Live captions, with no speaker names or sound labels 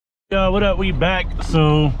What up? We back.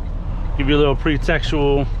 So give you a little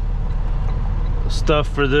pretextual stuff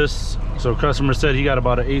for this. So customer said he got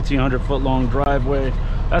about an 1,800 foot long driveway.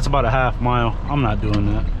 That's about a half mile. I'm not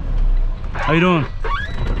doing that. How you doing?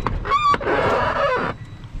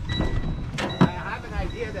 I have an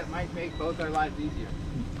idea that might make both our lives easier.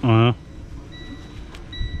 I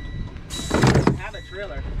have a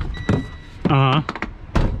trailer. Can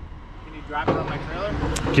you drop it on my trailer?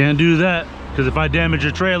 Can't do that, because if I damage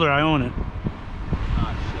your trailer, I own it.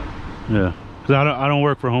 Oh shit. Yeah, because I don't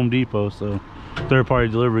work for Home Depot, so third-party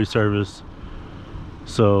delivery service.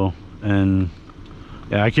 So, and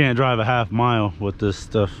yeah, I can't drive a half mile with this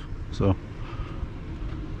stuff. So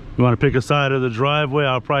you want to pick a side of the driveway?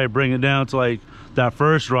 I'll probably bring it down to like that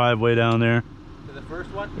first driveway down there. To the first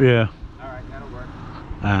one? Yeah. All right, that'll work.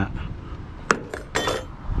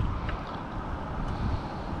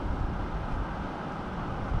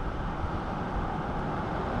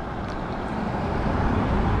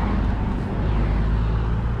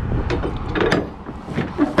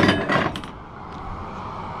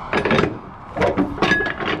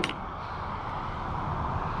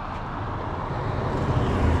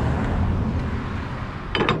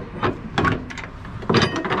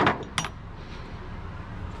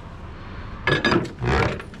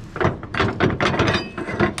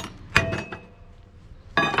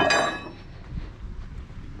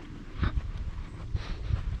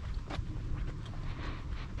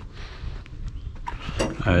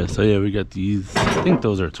 All right, so yeah, we got these. I think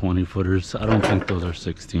those are 20 footers. I don't think those are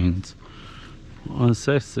 16s. Well, it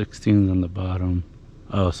says 16s on the bottom.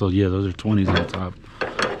 Oh, so yeah, those are 20s on top.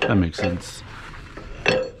 That makes sense.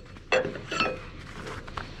 Is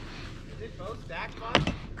it both stacked,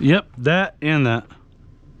 Bob? Yep, that and that.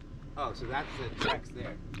 Oh, so that's the tracks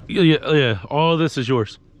there. Yeah. All of this is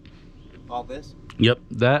yours. All this? Yep,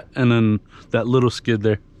 that and then that little skid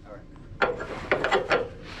there. All right.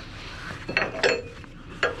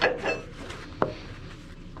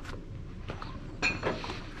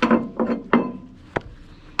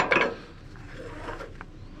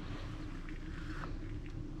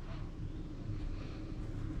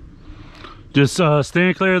 Just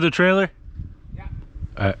stand clear of the trailer. Yeah.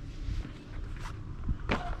 All right.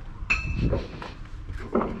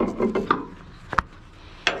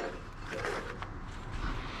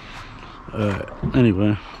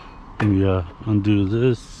 Anyway, let me undo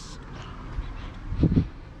this.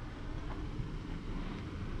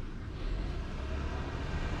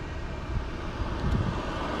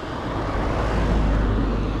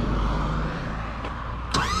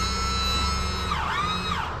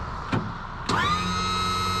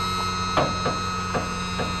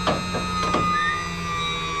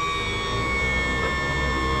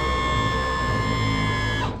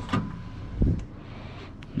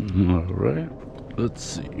 All right, let's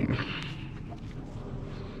see.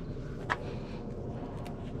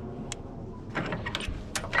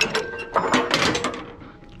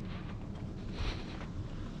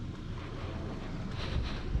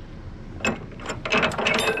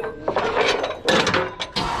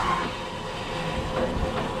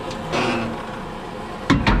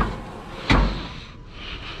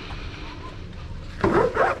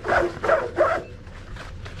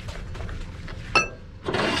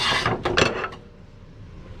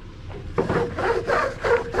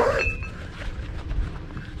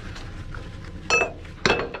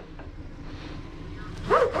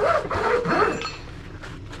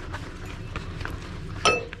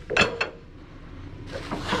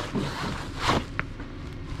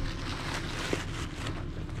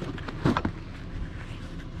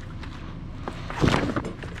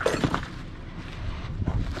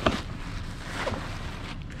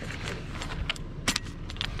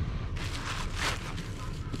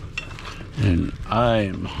 And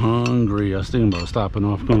I'm hungry. I was thinking about stopping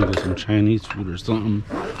off, going to get some Chinese food or something.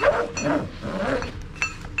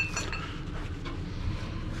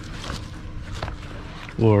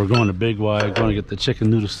 Or going to Big Y, going to get the chicken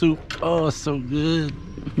noodle soup. Oh, it's so good.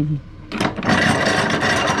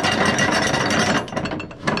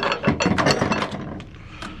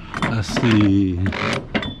 Let's see.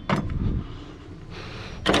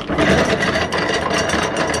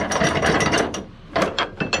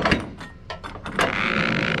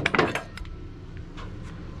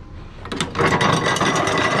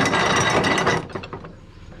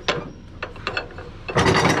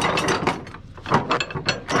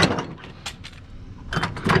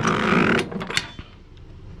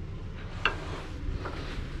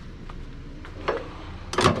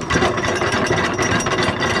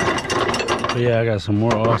 But yeah, I got some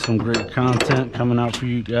more awesome, great content coming out for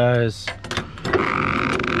you guys.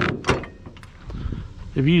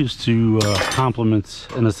 If If you use two compliments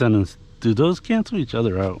in a sentence, do those cancel each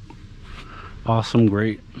other out? Awesome,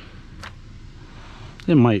 great.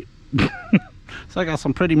 It might. So I got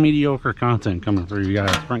some pretty mediocre content coming through you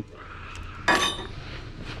guys, Frank.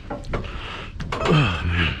 Oh,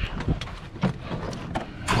 man.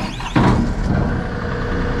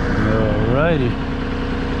 Alrighty.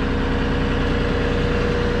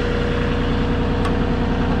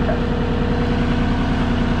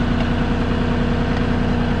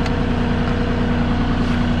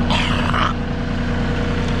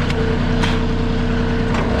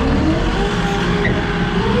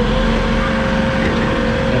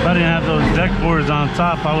 Deck boards on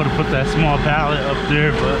top, I would have put that small pallet up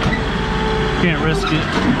there, but can't risk it.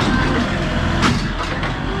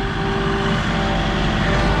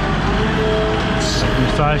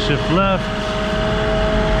 Side shift left.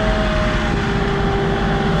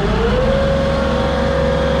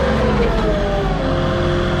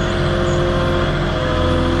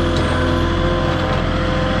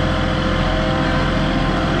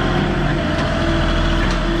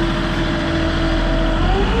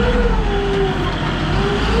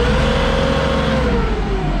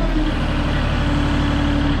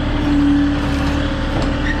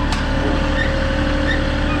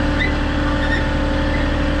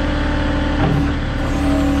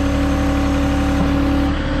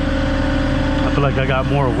 Like I got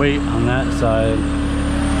more weight on that side,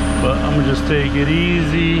 but I'm gonna just take it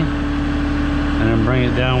easy and then bring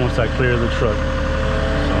it down once I clear the truck.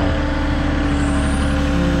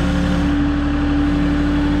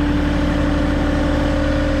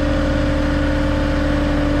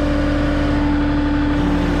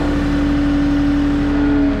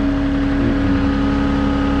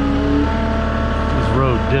 This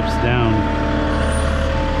road dips down.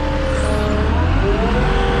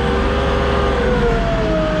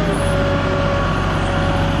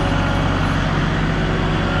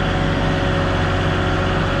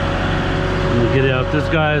 Get out this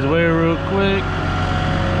guy's way real quick.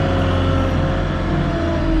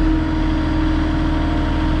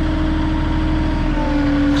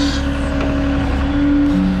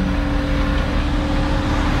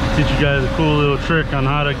 Teach you guys a cool little trick on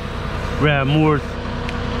how to grab more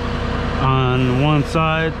on one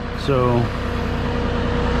side. So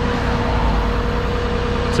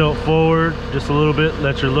tilt forward just a little bit,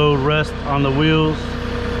 let your load rest on the wheels,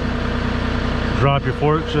 drop your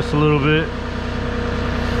forks just a little bit,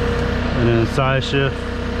 and then side shift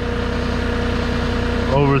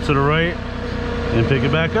over to the right and pick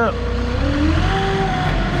it back up.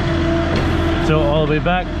 Tilt all the way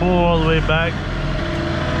back, pull all the way back.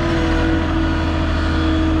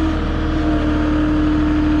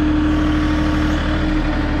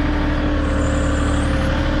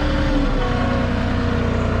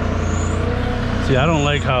 See, I don't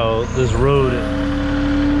like how this road,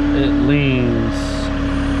 it leans.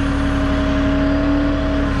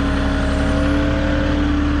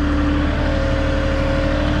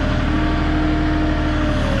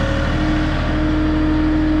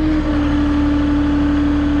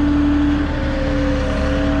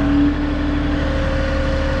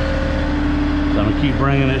 Keep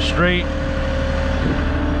bringing it straight.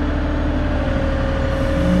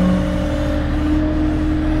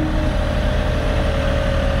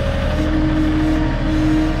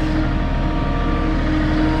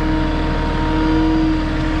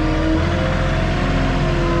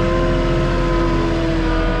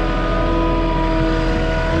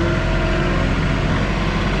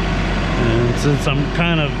 And since I'm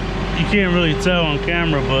kind of, you can't really tell on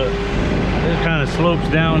camera, but it kind of slopes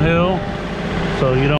downhill. So you don't